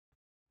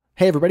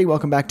Hey everybody,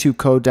 welcome back to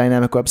Code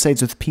Dynamic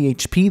Websites with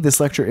PHP. This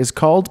lecture is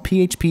called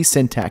PHP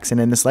Syntax, and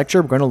in this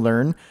lecture we're going to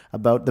learn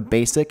about the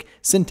basic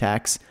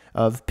syntax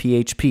of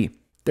PHP.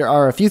 There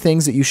are a few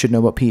things that you should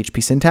know about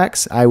PHP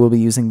syntax. I will be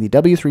using the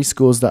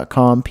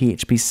w3schools.com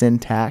PHP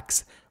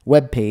syntax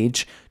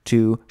webpage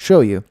to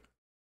show you.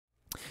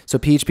 So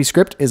PHP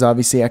script is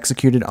obviously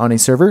executed on a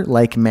server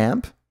like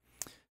MAMP,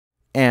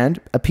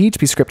 and a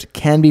PHP script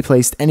can be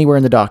placed anywhere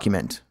in the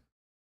document.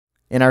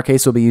 In our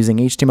case, we'll be using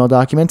HTML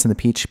documents, and the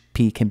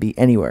PHP can be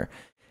anywhere.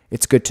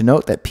 It's good to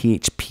note that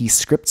PHP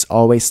scripts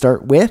always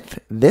start with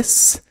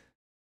this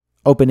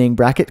opening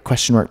bracket,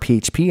 question mark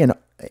PHP, and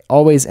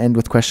always end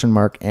with question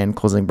mark and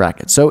closing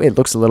bracket. So it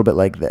looks a little bit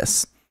like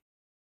this.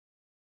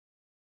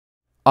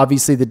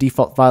 Obviously, the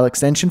default file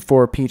extension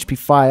for PHP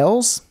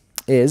files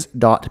is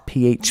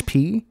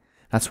 .php.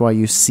 That's why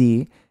you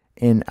see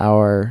in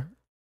our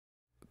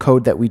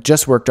code that we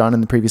just worked on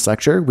in the previous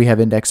lecture, we have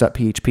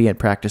index.php and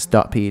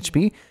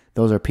practice.php.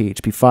 Those are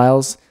PHP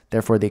files,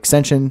 therefore the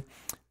extension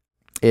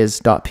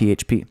is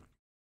 .php.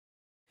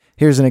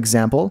 Here's an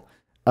example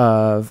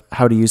of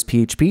how to use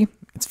PHP.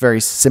 It's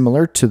very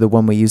similar to the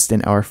one we used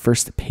in our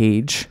first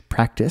page,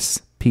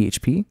 practice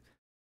PHP.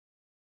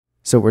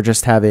 So we're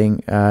just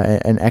having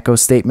an echo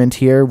statement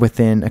here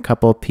within a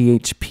couple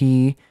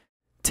PHP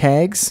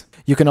tags.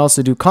 You can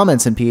also do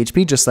comments in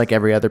PHP just like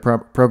every other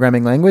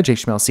programming language,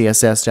 HTML,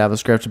 CSS,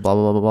 JavaScript, blah,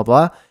 blah, blah, blah,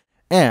 blah.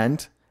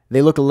 And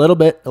they look a little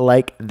bit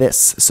like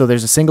this. So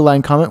there's a single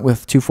line comment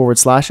with 2 forward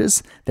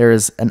slashes. There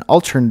is an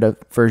alternative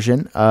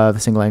version of a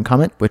single line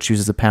comment, which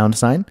uses a pound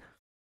sign.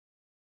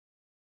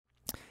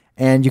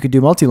 And you could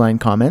do multi-line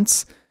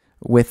comments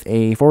with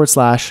a forward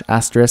slash,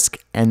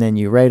 asterisk, and then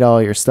you write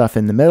all your stuff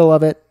in the middle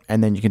of it,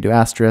 and then you can do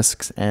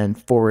asterisks and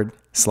forward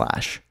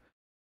slash.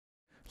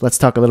 Let's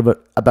talk a little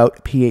bit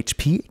about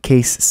PHP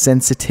case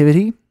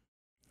sensitivity.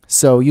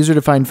 So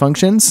user-defined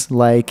functions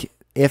like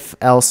if,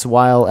 else,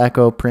 while,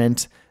 echo,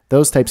 print,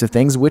 those types of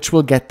things, which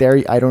we'll get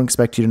there. I don't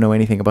expect you to know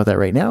anything about that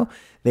right now.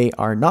 They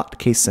are not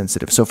case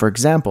sensitive. So for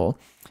example,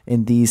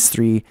 in these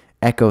 3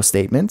 echo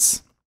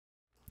statements,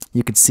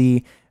 you could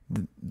see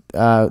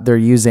they're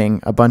using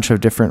a bunch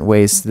of different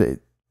ways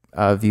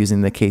of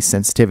using the case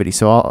sensitivity.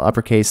 So all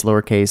uppercase,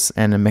 lowercase,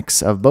 and a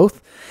mix of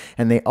both.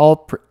 And they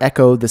all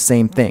echo the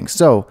same thing.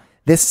 So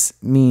this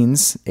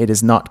means it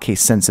is not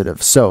case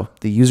sensitive. So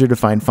the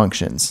user-defined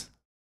functions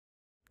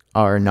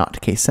are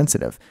not case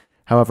sensitive.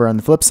 However, on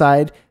the flip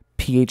side,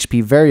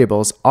 PHP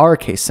variables are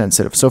case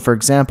sensitive. So for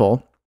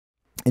example,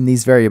 in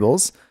these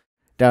variables,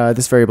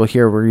 this variable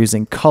here, we're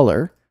using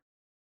color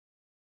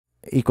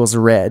equals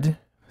red.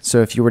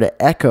 So if you were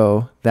to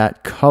echo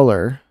that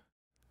color,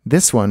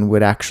 this one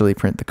would actually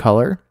print the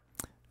color.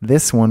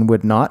 This one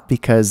would not,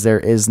 because there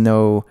is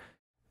no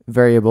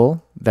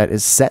variable that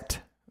is set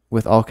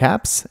with all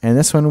caps. And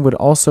this one would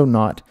also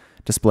not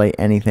display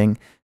anything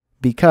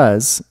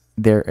because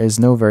there is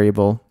no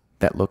variable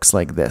that looks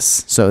like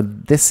this. So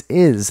this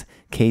is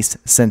case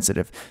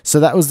sensitive. So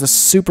that was the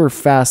super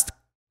fast,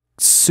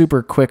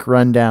 super quick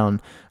rundown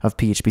of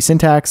PHP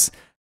syntax.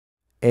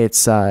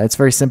 It's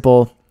very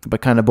simple,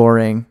 but kind of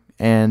boring,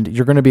 and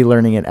you're going to be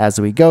learning it as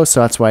we go.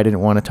 So that's why I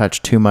didn't want to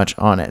touch too much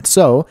on it.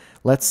 So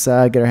let's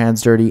get our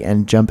hands dirty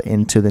and jump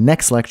into the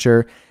next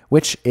lecture,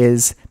 which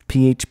is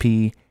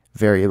PHP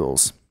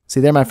variables. See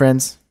you there, my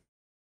friends.